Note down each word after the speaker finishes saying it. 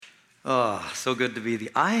Oh, so good to be the.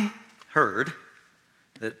 I heard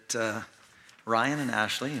that Ryan and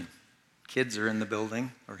Ashley and kids are in the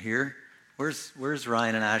building or here. Where's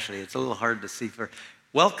Ryan and Ashley? It's a little hard to see.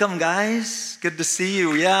 Welcome, guys. Good to see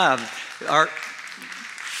you. Yeah,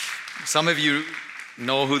 some of you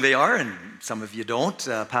know who they are, and some of you don't.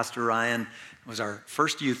 Pastor Ryan was our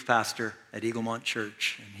first youth pastor at Eaglemont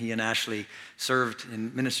Church, and he and Ashley served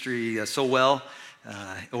in ministry so well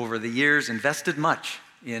over the years, invested much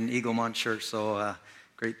in Eaglemont Church. So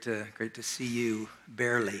great to see you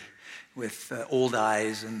barely with old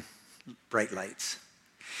eyes and bright lights.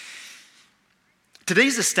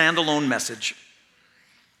 Today's a standalone message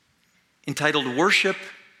entitled Worship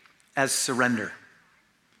as Surrender.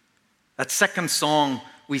 That second song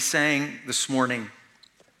we sang this morning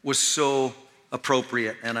was so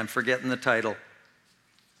appropriate, and I'm forgetting the title.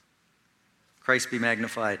 Christ be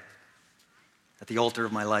magnified at the altar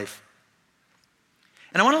of my life.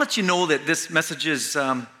 And I want to let you know that this message is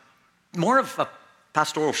more of a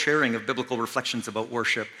pastoral sharing of biblical reflections about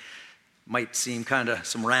worship. Might seem kind of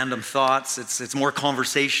some random thoughts. It's more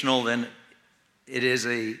conversational than it is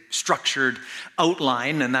a structured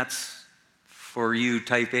outline, and that's for you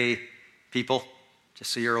type A people,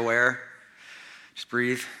 just so you're aware. Just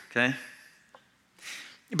breathe, okay?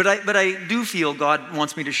 But I do feel God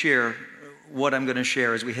wants me to share what I'm going to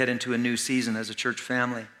share as we head into a new season as a church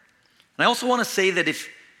family. And I also want to say that if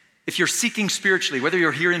you're seeking spiritually, whether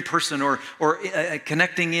you're here in person or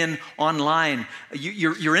connecting in online,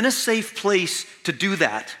 you're in a safe place to do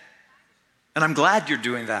that. And I'm glad you're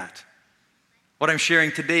doing that. What I'm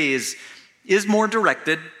sharing today is more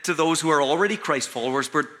directed to those who are already Christ followers,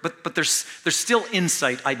 but there's still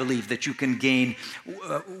insight, I believe, that you can gain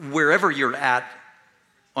wherever you're at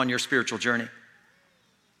on your spiritual journey.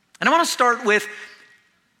 And I want to start with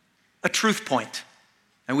a truth point.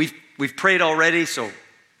 And we've prayed already, so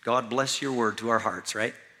God bless your word to our hearts,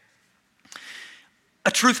 right?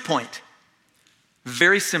 A truth point.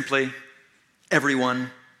 Very simply, everyone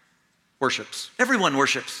worships. Everyone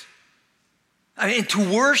worships. I mean,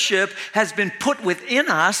 to worship has been put within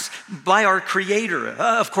us by our Creator.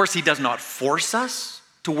 Of course, He does not force us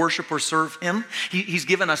to worship or serve Him. He's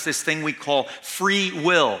given us this thing we call free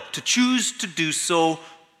will, to choose to do so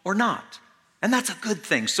or not. And that's a good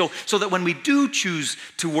thing. So that when we do choose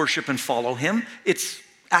to worship and follow Him, it's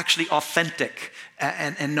actually authentic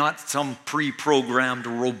and not some pre-programmed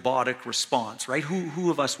robotic response, right? Who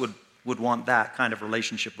of us would want that kind of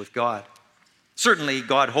relationship with God? Certainly,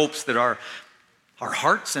 God hopes that our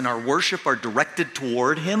hearts and our worship are directed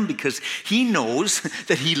toward Him because He knows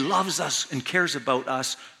that He loves us and cares about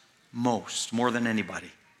us more than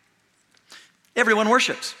anybody. Everyone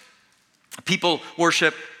worships. People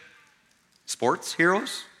worship sports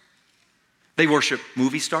heroes. They worship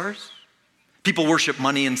movie stars. People worship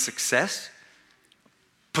money and success,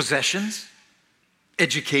 possessions,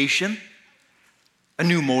 education, a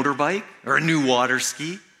new motorbike or a new water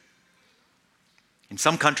ski. In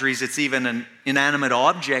some countries, it's even an inanimate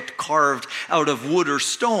object carved out of wood or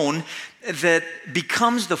stone that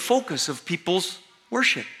becomes the focus of people's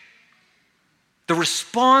worship. The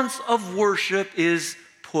response of worship is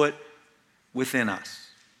put within us.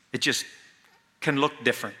 It just can look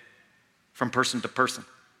different from person to person.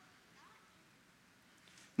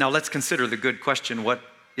 Now let's consider the good question, what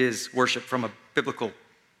is worship from a biblical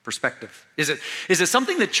perspective? Is it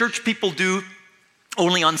something that church people do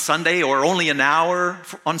only on Sunday, or only an hour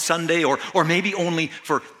on Sunday, or maybe only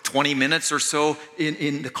for 20 minutes or so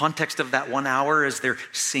in the context of that 1 hour as they're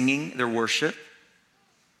singing their worship?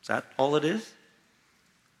 Is that all it is?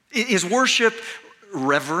 Is worship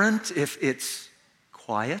reverent if it's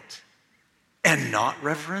quiet, and not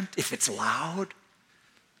reverent if it's loud?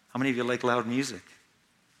 How many of you like loud music?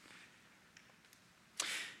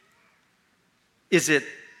 Is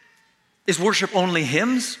worship only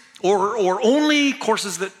hymns? Or only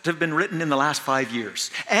courses that have been written in the last 5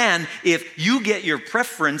 years? And if you get your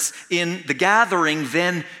preference in the gathering,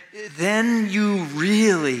 then you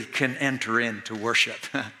really can enter into worship.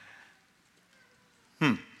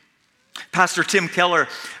 Pastor Tim Keller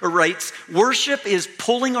writes, worship is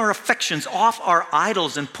pulling our affections off our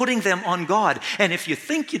idols and putting them on God. And if you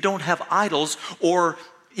think you don't have idols or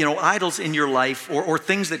idols in your life or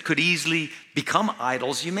things that could easily become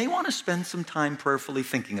idols, you may want to spend some time prayerfully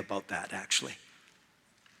thinking about that, actually.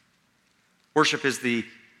 Worship is the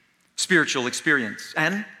spiritual experience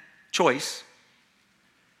and choice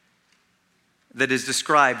that is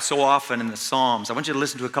described so often in the Psalms. I want you to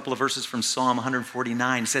listen to a couple of verses from Psalm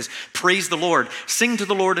 149. It says, praise the Lord, sing to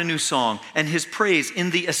the Lord a new song, and His praise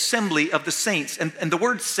in the assembly of the saints. And the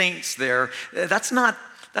word saints there, that's not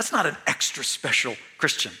an extra special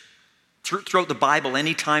Christian. Throughout the Bible,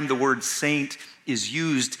 anytime the word saint is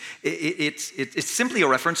used, it's simply a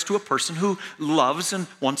reference to a person who loves and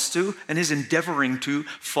wants to and is endeavoring to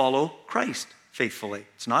follow Christ faithfully.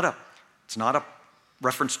 It's not a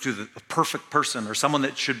reference to a perfect person or someone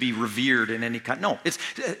that should be revered in any kind. No,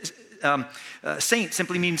 saint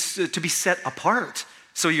simply means to be set apart.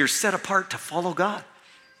 So you're set apart to follow God.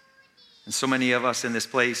 And so many of us in this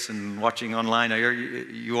place and watching online,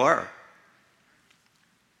 you are.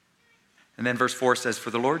 And then verse 4 says, "For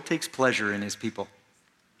the Lord takes pleasure in his people."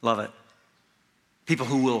 Love it. People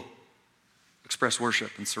who will express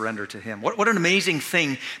worship and surrender to him. What an amazing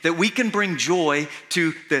thing that we can bring joy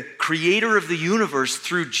to the creator of the universe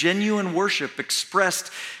through genuine worship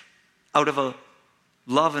expressed out of a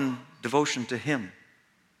love and devotion to him.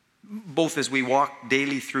 Both as we walk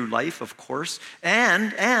daily through life, of course,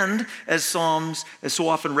 and as Psalms so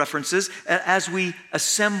often references, as we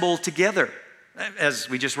assemble together, as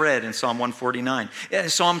we just read in Psalm 149.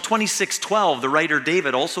 Psalm 26:12, the writer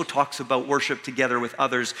David also talks about worship together with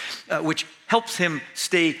others, which helps him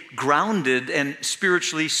stay grounded and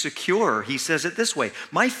spiritually secure. He says it this way: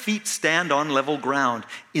 "My feet stand on level ground.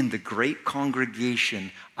 In the great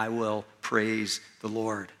congregation, I will praise the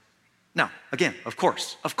Lord." Now, again, of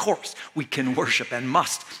course, we can worship and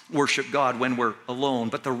must worship God when we're alone.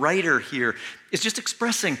 But the writer here is just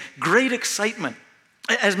expressing great excitement,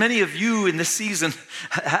 as many of you in this season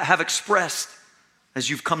have expressed as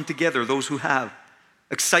you've come together, those who have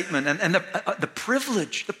excitement and the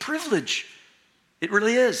privilege, it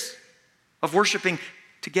really is, of worshiping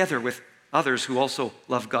together with others who also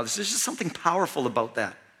love God. There's just something powerful about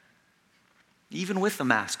that, even with the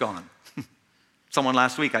mask on. Someone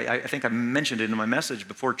last week, I think I mentioned it in my message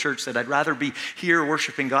before church, said, "I'd rather be here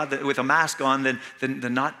worshiping God with a mask on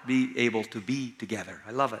than not be able to be together."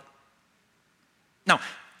 I love it. Now,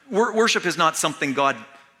 worship is not something God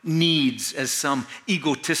needs as some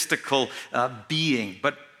egotistical being,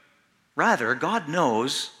 but rather God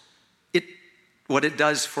knows what it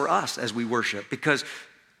does for us as we worship, because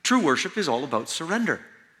true worship is all about surrender.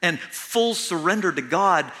 And full surrender to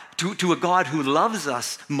God, to a God who loves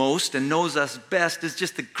us most and knows us best, is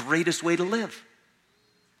just the greatest way to live.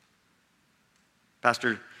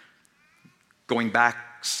 Pastor, going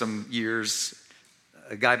back some years,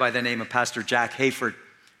 a guy by the name of Pastor Jack Hayford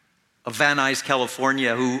of Van Nuys,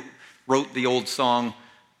 California, who wrote the old song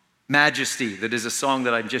 "Majesty," that is a song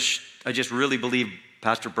that I just really believe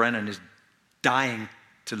Pastor Brennan is dying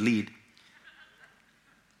to lead.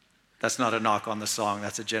 That's not a knock on the song.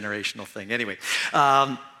 That's a generational thing. Anyway,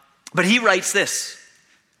 but he writes this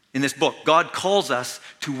in this book: God calls us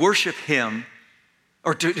to worship him,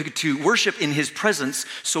 or to worship in his presence,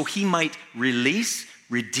 so he might release,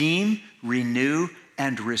 redeem, renew,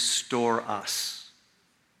 and restore us.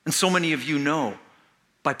 And so many of you know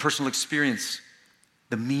by personal experience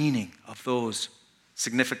the meaning of those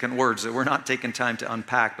significant words that we're not taking time to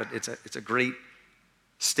unpack, but it's a great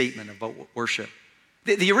statement about worship.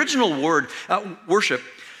 The original word, worship,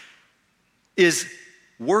 is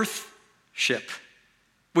worthship,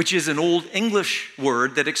 which is an old English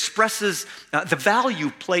word that expresses the value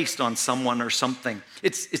placed on someone or something.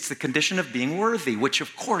 It's the condition of being worthy, which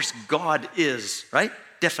of course God is, right?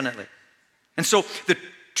 Definitely. And so the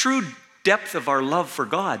true depth of our love for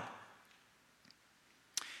God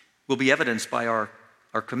will be evidenced by our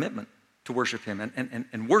commitment to worship him,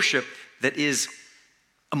 and worship that is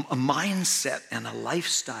a mindset and a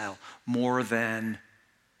lifestyle more than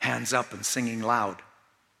hands up and singing loud,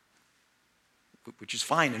 which is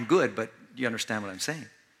fine and good, but you understand what I'm saying.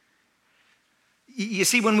 You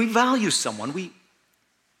see, when we value someone, we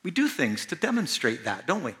do things to demonstrate that,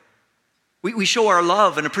 don't we? We show our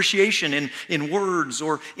love and appreciation in words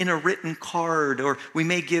or in a written card, or we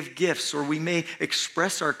may give gifts, or we may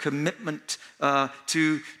express our commitment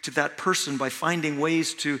to that person by finding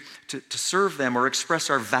ways to serve them, or express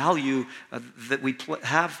our value that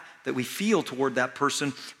we feel toward that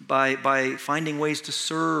person by finding ways to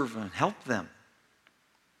serve and help them.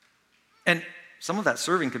 And some of that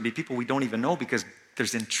serving can be people we don't even know, because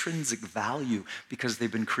there's intrinsic value because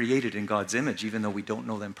they've been created in God's image, even though we don't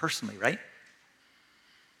know them personally, right?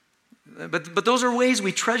 But those are ways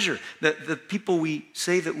we treasure the people we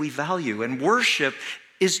say that we value. And worship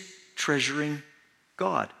is treasuring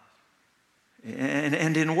God.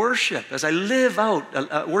 And in worship, as I live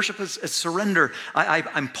out, worship is surrender.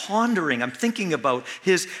 I'm pondering, I'm thinking about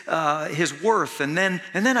his worth, and then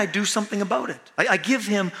I do something about it. I give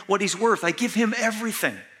him what he's worth. I give him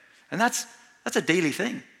everything. And that's a daily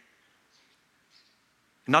thing.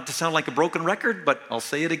 Not to sound like a broken record, but I'll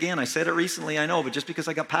say it again. I said it recently, I know, but just because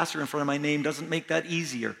I got pastor in front of my name doesn't make that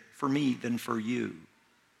easier for me than for you.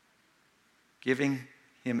 giving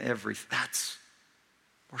him everything. That's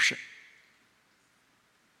worship.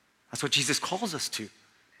 That's what Jesus calls us to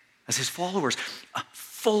as his followers, a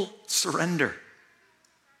full surrender.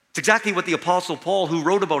 It's exactly what the Apostle Paul, who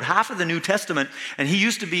wrote about half of the New Testament, and he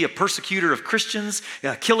used to be a persecutor of Christians,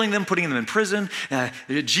 killing them, putting them in prison.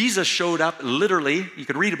 Jesus showed up literally. You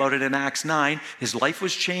could read about it in Acts 9. His life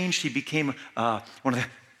was changed. He became one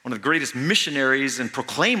of the greatest missionaries and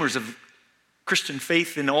proclaimers of Christian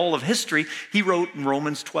faith in all of history. He wrote in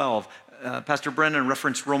Romans 12. Pastor Brennan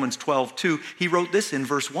referenced Romans 12 too. He wrote this in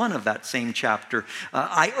verse 1 of that same chapter.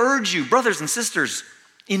 I urge you, brothers and sisters,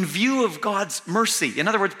 in view of God's mercy, in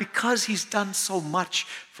other words, because he's done so much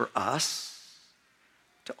for us,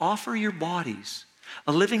 to offer your bodies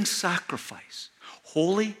a living sacrifice,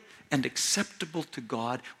 holy and acceptable to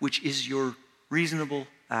God, which is your reasonable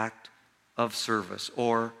act of service,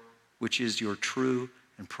 or which is your true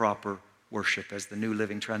and proper worship, as the New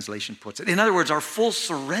Living Translation puts it. In other words, our full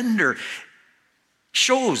surrender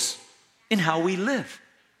shows in how we live.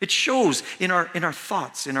 It shows in our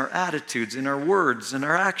thoughts, in our attitudes, in our words, in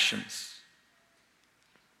our actions.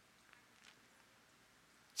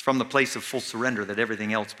 It's from the place of full surrender that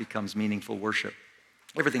everything else becomes meaningful worship.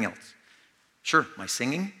 Everything else. Sure, my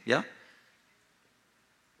singing, yeah.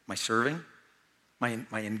 My serving, my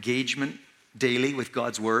engagement daily with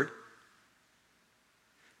God's word.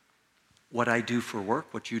 What I do for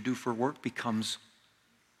work, what you do for work becomes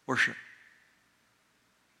worship.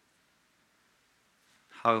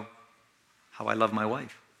 How I love my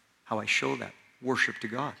wife, how I show that worship to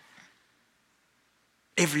God.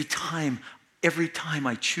 Every time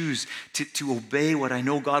I choose to obey what I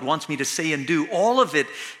know God wants me to say and do, all of it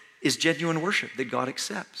is genuine worship that God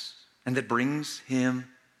accepts and that brings him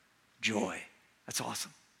joy. That's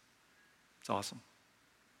awesome. It's awesome.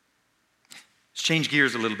 Let's change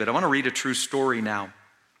gears a little bit. I want to read a true story now,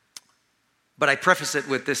 but I preface it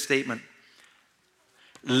with this statement.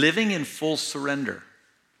 Living in full surrender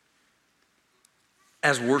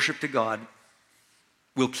as worship to God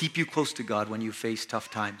will keep you close to God when you face tough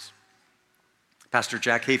times. Pastor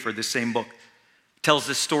Jack Hayford, this same book, tells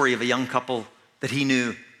this story of a young couple that he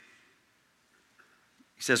knew.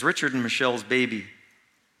 He says, Richard and Michelle's baby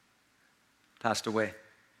passed away.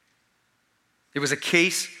 It was a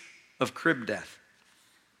case of crib death.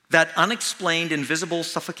 That unexplained, invisible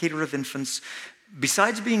suffocator of infants.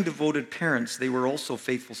 Besides being devoted parents, they were also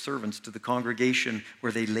faithful servants to the congregation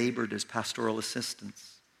where they labored as pastoral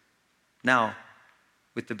assistants. Now,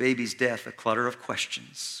 with the baby's death, a clutter of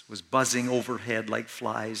questions was buzzing overhead like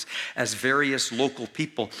flies as various local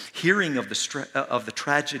people, hearing of the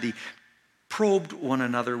tragedy, probed one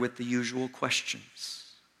another with the usual questions.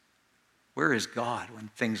 Where is God when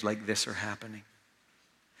things like this are happening?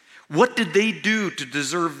 What did they do to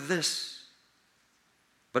deserve this?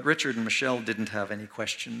 But Richard and Michelle didn't have any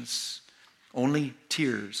questions, only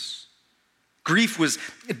tears. Grief was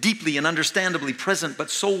deeply and understandably present, but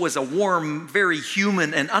so was a warm, very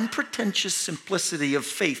human and unpretentious simplicity of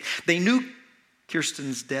faith. They knew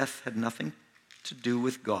Kirsten's death had nothing to do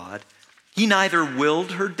with God. He neither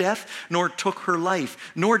willed her death nor took her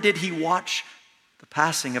life, nor did he watch the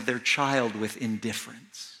passing of their child with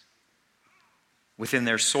indifference. Within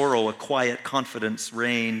their sorrow, a quiet confidence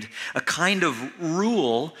reigned, a kind of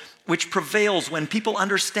rule which prevails when people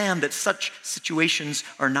understand that such situations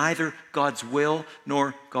are neither God's will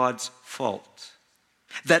nor God's fault.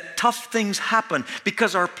 That tough things happen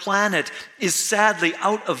because our planet is sadly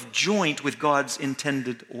out of joint with God's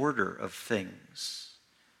intended order of things.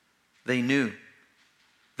 They knew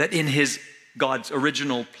that in God's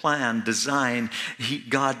original plan, design,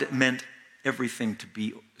 God meant everything to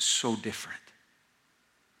be so different.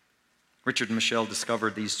 Richard and Michelle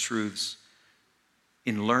discovered these truths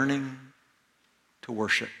in learning to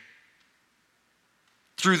worship.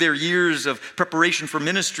 Through their years of preparation for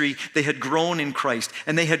ministry, they had grown in Christ,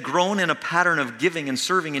 and they had grown in a pattern of giving and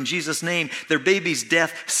serving in Jesus' name. Their baby's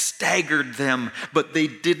death staggered them, but they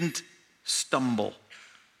didn't stumble.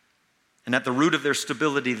 And at the root of their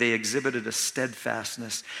stability, they exhibited a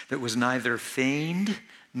steadfastness that was neither feigned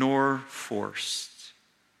nor forced.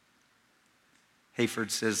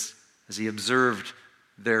 Hayford says, as he observed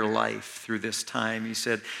their life through this time, he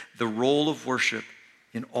said, the role of worship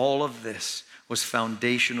in all of this was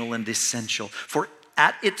foundational and essential. For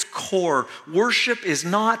at its core, worship is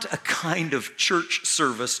not a kind of church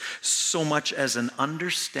service so much as an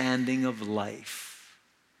understanding of life,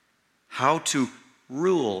 how to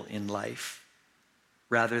rule in life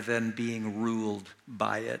rather than being ruled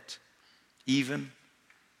by it, even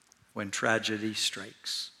when tragedy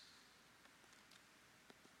strikes.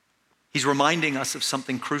 He's reminding us of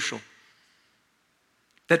something crucial,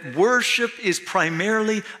 That worship is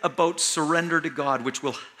primarily about surrender to God, which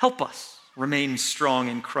will help us remain strong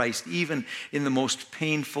in Christ, even in the most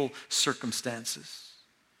painful circumstances.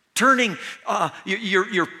 Turning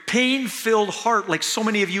your pain-filled heart, like so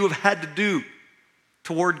many of you have had to do,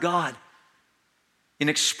 toward God in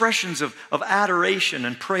expressions of adoration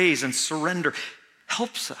and praise and surrender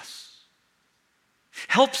helps us.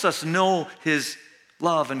 Helps us know His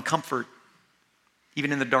love and comfort,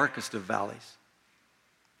 even in the darkest of valleys.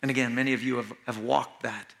 And again, many of you have walked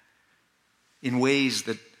that in ways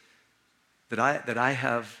that I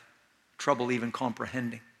have trouble even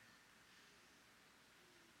comprehending.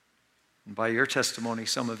 And by your testimony,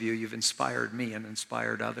 some of you've inspired me and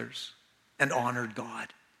inspired others and honored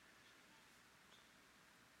God.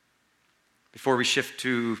 Before we shift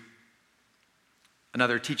to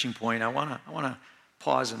another teaching point, I want to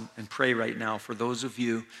pause and pray right now for those of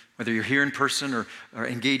you, whether you're here in person or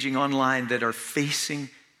engaging online, that are facing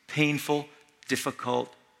painful,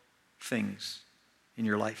 difficult things in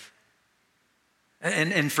your life.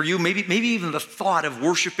 And for you, maybe even the thought of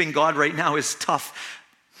worshiping God right now is tough.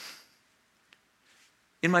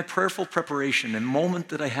 In my prayerful preparation, a moment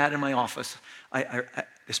that I had in my office,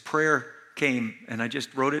 this prayer came and I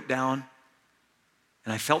just wrote it down.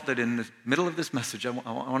 And I felt that in the middle of this message, I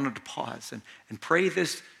wanted to pause and pray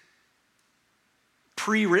this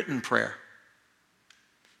pre-written prayer.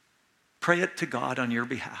 Pray it to God on your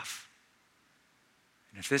behalf.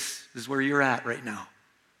 And if this is where you're at right now,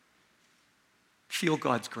 feel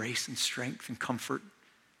God's grace and strength and comfort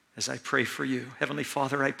as I pray for you. Heavenly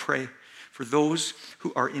Father, I pray for those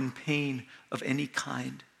who are in pain of any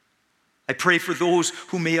kind. I pray for those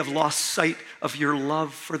who may have lost sight of your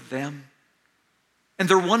love for them. And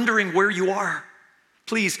they're wondering where you are.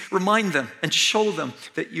 Please remind them and show them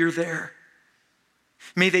that you're there.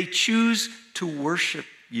 May they choose to worship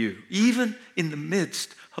you, even in the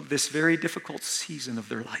midst of this very difficult season of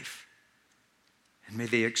their life. And may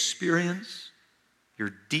they experience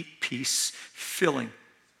your deep peace filling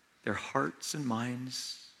their hearts and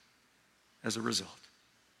minds as a result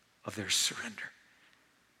of their surrender.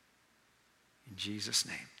 In Jesus'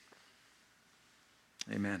 name,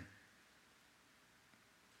 amen.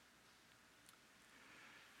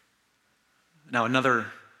 Now, another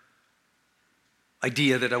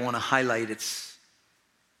idea that I want to highlight, it's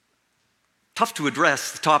tough to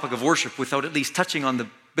address the topic of worship without at least touching on the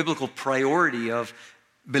biblical priority of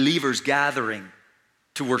believers gathering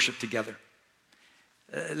to worship together.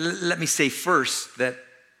 Let me say first that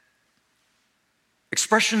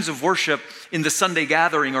expressions of worship in the Sunday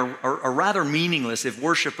gathering are rather meaningless if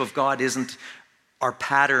worship of God isn't our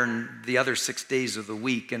pattern the other 6 days of the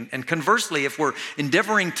week. And conversely, if we're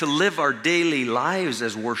endeavoring to live our daily lives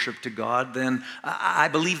as worship to God, then I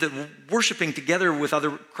believe that worshiping together with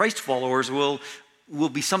other Christ followers will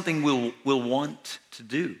be something we'll want to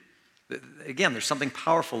do. Again, there's something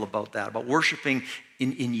powerful about that, about worshiping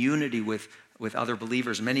in unity with other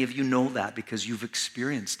believers. Many of you know that because you've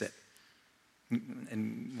experienced it.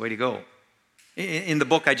 And way to go. In the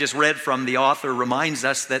book I just read from, the author reminds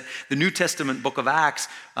us that the New Testament book of Acts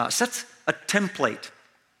sets a template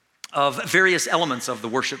of various elements of the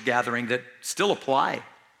worship gathering that still apply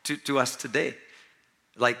to us today.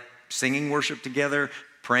 Like singing worship together,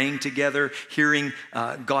 praying together, hearing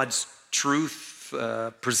God's truth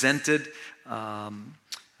presented,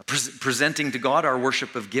 presenting to God our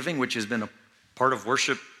worship of giving, which has been a part of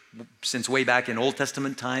worship since way back in Old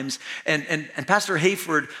Testament times. And Pastor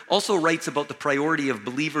Hayford also writes about the priority of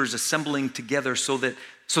believers assembling together so that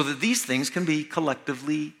these things can be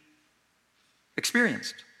collectively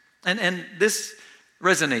experienced. And this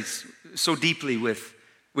resonates so deeply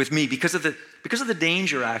with me because of the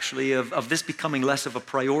danger, actually, of this becoming less of a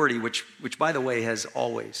priority, which by the way has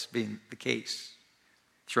always been the case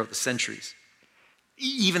throughout the centuries.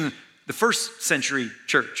 Even the first century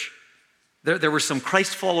church, there were some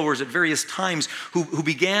Christ followers at various times who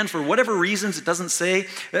began, for whatever reasons, it doesn't say,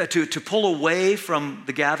 to pull away from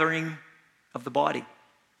the gathering of the body.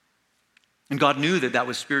 And God knew that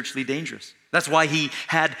was spiritually dangerous. That's why he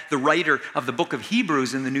had the writer of the book of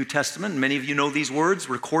Hebrews in the New Testament, and many of you know these words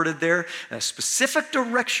recorded there, a specific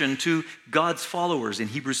direction to God's followers in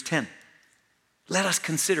Hebrews 10. Let us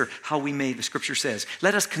consider how we may, the scripture says,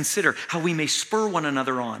 let us consider how we may spur one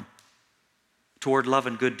another on toward love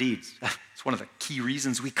and good deeds. It's one of the key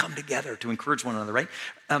reasons we come together, to encourage one another, right?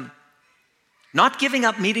 Not giving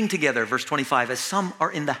up meeting together, verse 25, as some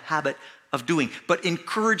are in the habit of doing, but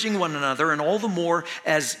encouraging one another, and all the more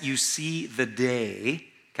as you see the day,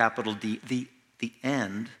 capital D, the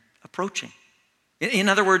end approaching. In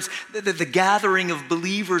other words, the gathering of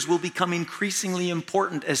believers will become increasingly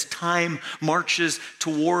important as time marches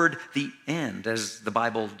toward the end, as the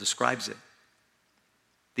Bible describes it.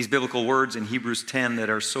 These biblical words in Hebrews 10 that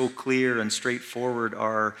are so clear and straightforward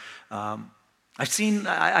are, I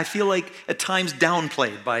feel like at times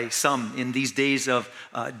downplayed by some in these days of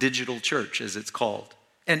digital church, as it's called.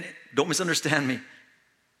 And don't misunderstand me,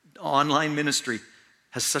 online ministry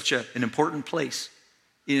has such an important place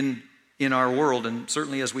in our world, and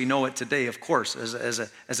certainly as we know it today, of course,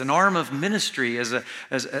 as an arm of ministry,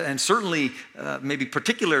 and certainly maybe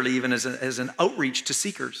particularly even as an outreach to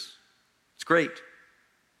seekers. It's great.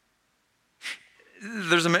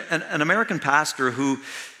 There's an American pastor who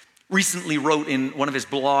recently wrote in one of his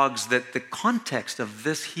blogs that the context of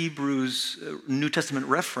this Hebrews New Testament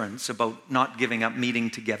reference about not giving up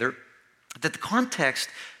meeting together, that the context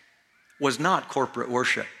was not corporate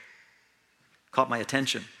worship. Caught my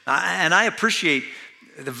attention. And I appreciate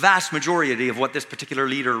the vast majority of what this particular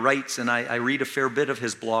leader writes, and I read a fair bit of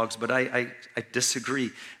his blogs, but I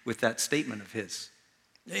disagree with that statement of his.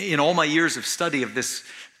 In all my years of study of this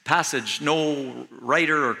passage, no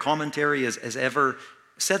writer or commentary has ever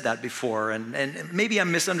said that before, and maybe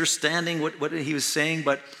I'm misunderstanding what he was saying,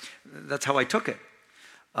 but that's how I took it.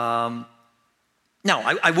 Now,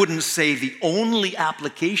 I wouldn't say the only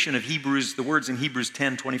application of the words in Hebrews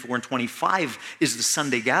 10, 24, and 25 is the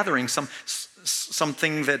Sunday gathering,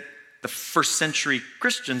 something that the first century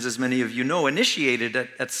Christians, as many of you know, initiated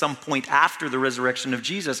at some point after the resurrection of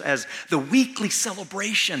Jesus as the weekly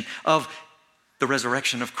celebration of the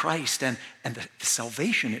resurrection of Christ and the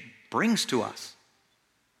salvation it brings to us.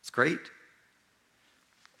 It's great.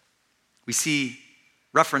 We see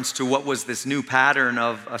reference to what was this new pattern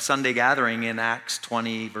of a Sunday gathering in Acts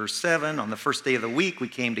 20, verse 7. On the first day of the week, we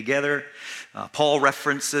came together. Paul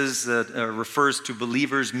refers to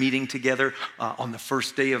believers meeting together on the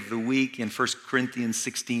first day of the week in 1 Corinthians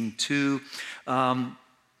 16:2.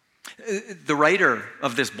 The writer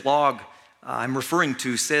of this blog I'm referring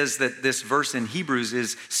to says that this verse in Hebrews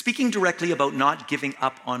is speaking directly about not giving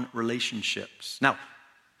up on relationships. Now,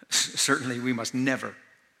 certainly we must never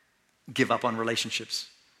give up on relationships.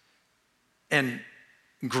 And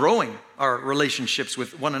growing our relationships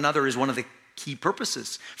with one another is one of the key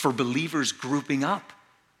purposes for believers grouping up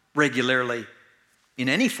regularly in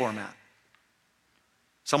any format.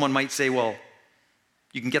 Someone might say, well,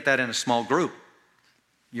 you can get that in a small group.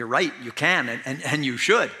 You're right, you can, and you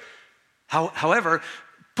should. However,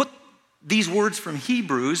 put these words from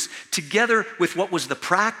Hebrews together with what was the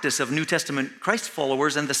practice of New Testament Christ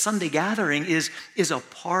followers, and the Sunday gathering is a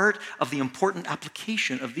part of the important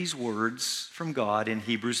application of these words from God in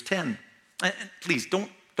Hebrews 10. And please don't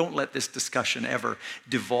let this discussion ever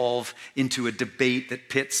devolve into a debate that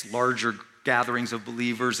pits larger gatherings of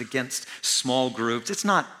believers against small groups. It's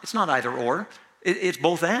not either or. It's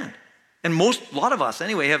both and. And a lot of us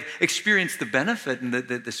anyway have experienced the benefit and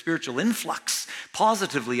the spiritual influx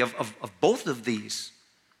positively of both of these.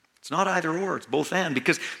 It's not either or, it's both and,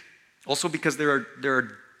 because there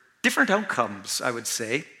are different outcomes, I would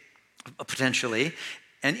say, potentially,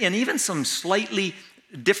 and even some slightly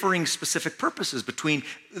differing specific purposes between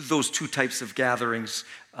those two types of gatherings.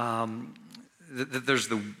 There's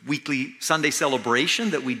the weekly Sunday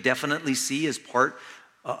celebration that we definitely see as part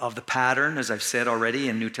of the pattern, as I've said already,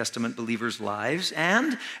 in New Testament believers' lives,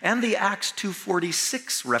 and the Acts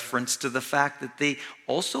 2:46 reference to the fact that they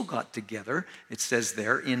also got together, it says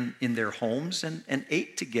there, in their homes and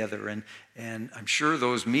ate together. And I'm sure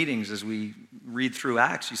those meetings, as we read through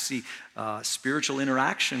Acts, you see spiritual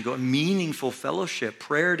interaction, meaningful fellowship,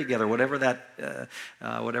 prayer together,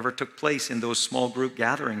 whatever took place in those small group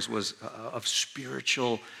gatherings was of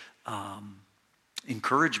spiritual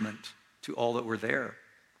encouragement to all that were there.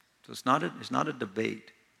 So it's not a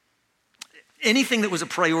debate. Anything that was a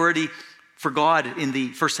priority for God in the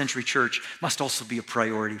first century church must also be a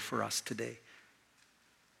priority for us today.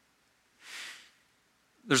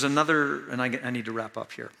 There's another, and I need to wrap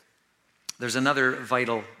up here. There's another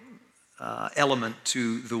vital element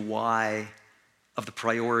to the why of the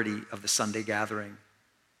priority of the Sunday gathering.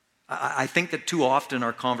 I think that too often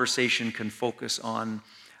our conversation can focus on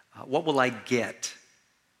what will I get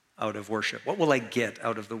out of worship? What will I get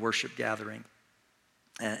out of the worship gathering?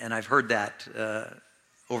 And I've heard that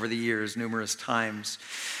over the years numerous times.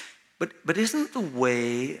 But isn't the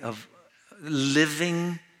way of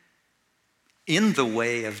living in the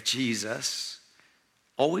way of Jesus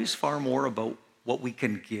always far more about what we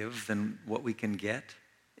can give than what we can get?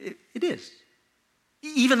 It is.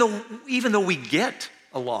 Even though we get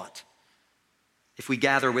a lot, if we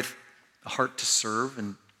gather with a heart to serve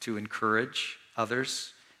and to encourage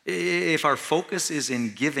others If our focus is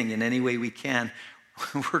in giving in any way we can,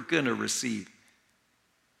 we're going to receive.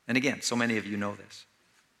 And again, so many of you know this.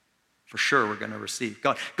 For sure, we're going to receive.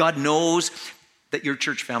 God knows that your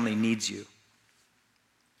church family needs you.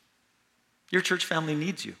 Your church family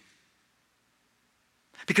needs you.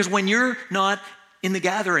 Because when you're not in the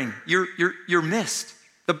gathering, you're missed.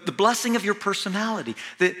 The blessing of your personality,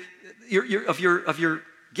 of your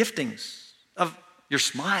giftings, of your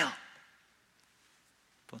smile.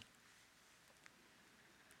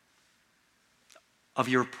 Of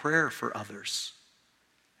your prayer for others.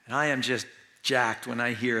 And I am just jacked when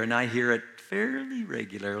I hear, and I hear it fairly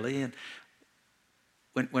regularly. And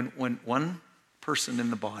when one person in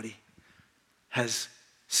the body has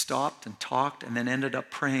stopped and talked and then ended up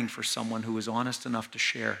praying for someone who was honest enough to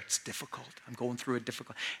share, it's difficult. I'm going through a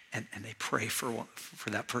difficult, and they pray for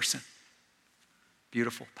that person.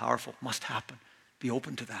 Beautiful, powerful, must happen. Be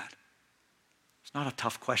open to that. It's not a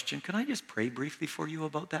tough question. Can I just pray briefly for you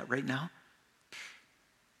about that right now?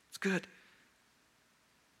 It's good.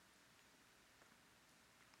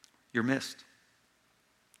 You're missed.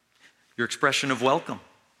 Your expression of welcome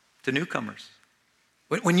to newcomers.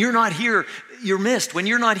 When you're not here, you're missed. When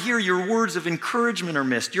you're not here, your words of encouragement are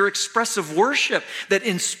missed. Your expressive worship that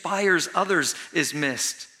inspires others is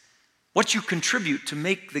missed. What you contribute to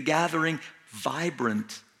make the gathering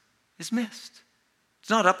vibrant is missed.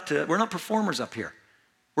 We're not performers up here.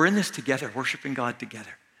 We're in this together, worshiping God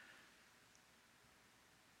together.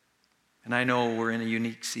 And I know we're in a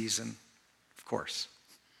unique season, of course.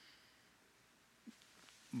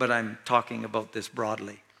 But I'm talking about this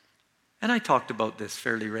broadly. And I talked about this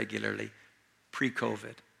fairly regularly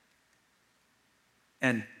pre-COVID.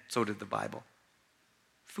 And so did the Bible.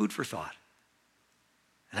 Food for thought.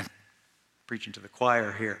 And I'm preaching to the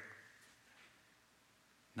choir here.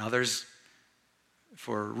 Now there's,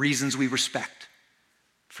 for reasons we respect,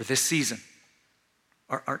 for this season,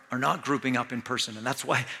 are not grouping up in person. And that's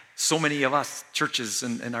why so many of us, churches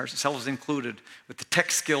and ourselves included, with the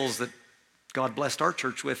tech skills that God blessed our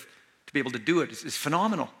church with to be able to do it is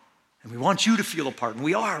phenomenal. And we want you to feel a part. And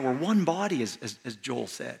we're one body, as Joel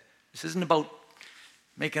said. This isn't about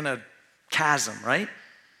making a chasm, right?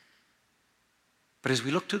 But as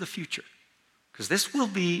we look to the future, because this will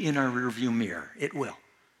be in our rearview mirror, it will.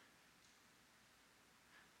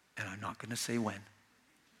 And I'm not going to say when.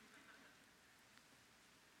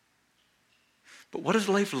 But what does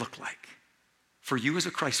life look like for you as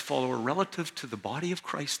a Christ follower relative to the body of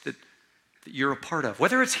Christ that you're a part of?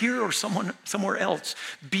 Whether it's here or somewhere else,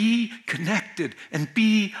 be connected and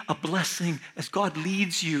be a blessing as God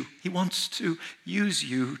leads you. He wants to use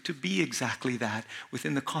you to be exactly that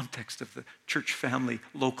within the context of the church family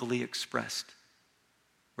locally expressed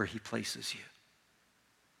where He places you.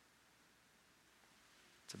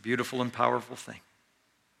 It's a beautiful and powerful thing.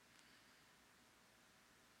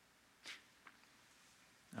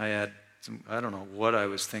 I don't know what I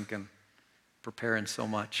was thinking, preparing so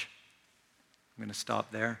much. I'm going to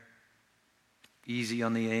stop there. Easy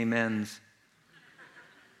on the amens.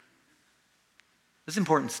 This is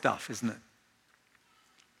important stuff, isn't it?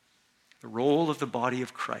 The role of the body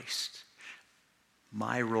of Christ.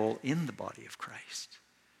 My role in the body of Christ.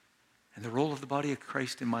 And the role of the body of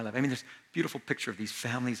Christ in my life. I mean, there's a beautiful picture of these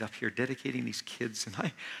families up here dedicating these kids.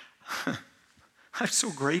 And I'm so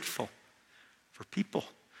grateful for people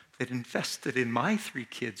that invested in my 3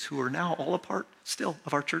 kids who are now all a part still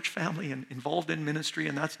of our church family and involved in ministry.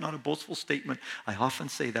 And that's not a boastful statement. I often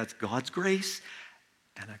say that's God's grace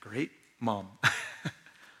and a great mom.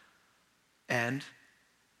 And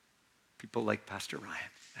people like Pastor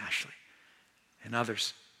Ryan, Ashley, and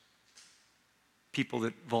others. People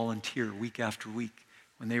that volunteer week after week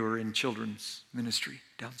when they were in children's ministry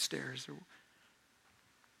downstairs.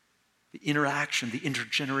 The interaction, the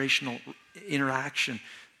intergenerational interaction,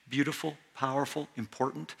 beautiful, powerful,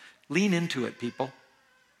 important. Lean into it, people.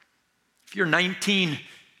 If you're 19,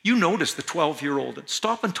 you notice the 12-year-old and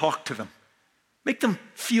stop and talk to them. Make them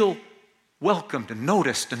feel welcomed and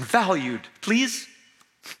noticed and valued. Please?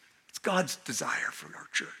 It's God's desire for our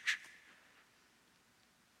church.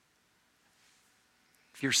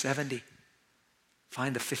 If you're 70,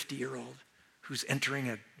 find the 50-year-old who's entering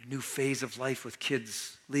a new phase of life with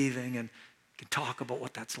kids leaving, and you can talk about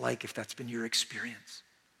what that's like if that's been your experience.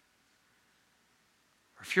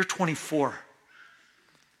 Or if you're 24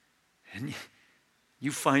 and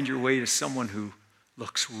you find your way to someone who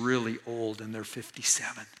looks really old and they're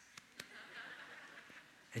 57,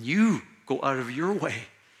 and you go out of your way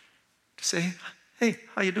to say, hey,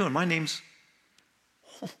 how you doing? My name's...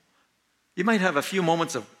 You might have a few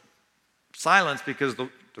moments of silence because they're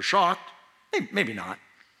shocked. Maybe not.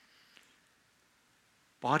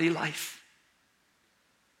 body life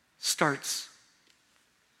starts.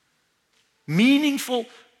 Meaningful,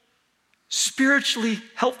 spiritually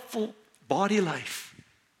helpful body life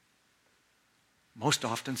most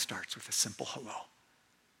often starts with a simple hello.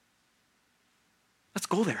 Let's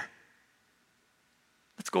go there.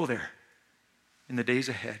 Let's go there in the days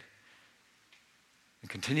ahead and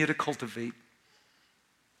continue to cultivate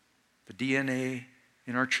the DNA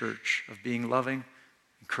in our church of being loving,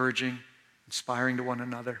 encouraging, inspiring to one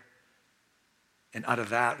another. And out of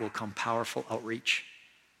that will come powerful outreach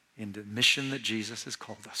in the mission that Jesus has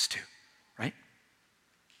called us to, right?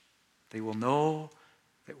 They will know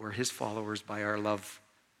that we're his followers by our love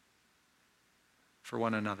for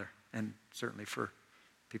one another, and certainly for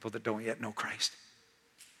people that don't yet know Christ.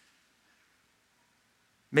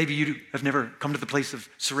 Maybe you have never come to the place of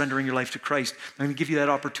surrendering your life to Christ. I'm going to give you that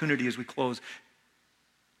opportunity as we close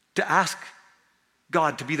to ask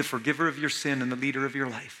God to be the forgiver of your sin and the leader of your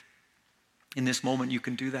life. In this moment, you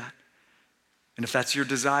can do that. And if that's your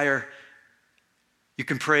desire, you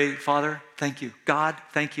can pray, Father, thank you. God,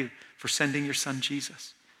 thank you for sending your son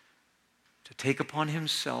Jesus to take upon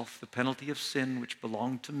himself the penalty of sin which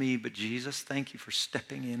belonged to me. But Jesus, thank you for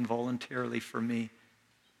stepping in voluntarily for me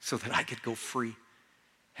so that I could go free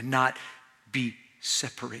and not be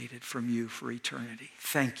separated from you for eternity.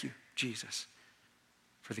 Thank you, Jesus,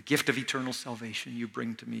 for the gift of eternal salvation you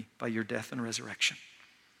bring to me by your death and resurrection.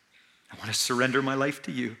 I want to surrender my life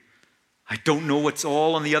to you. I don't know what's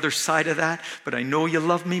all on the other side of that, but I know you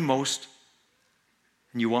love me most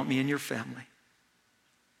and you want me in your family.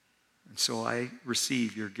 And so I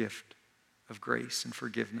receive your gift of grace and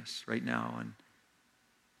forgiveness right now, and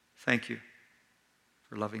thank you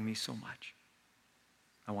for loving me so much.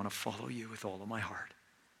 I want to follow you with all of my heart.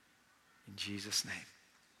 In Jesus' name,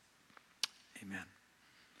 amen.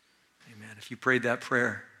 Amen. If you prayed that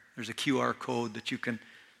prayer, there's a QR code that you can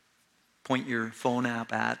point your phone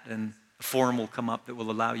app at, and a form will come up that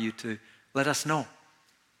will allow you to let us know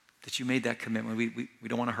that you made that commitment. We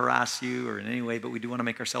don't want to harass you or in any way, but we do want to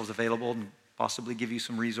make ourselves available and possibly give you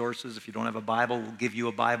some resources. If you don't have a Bible, we'll give you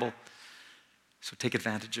a Bible. So take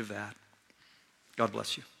advantage of that. God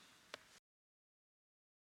bless you.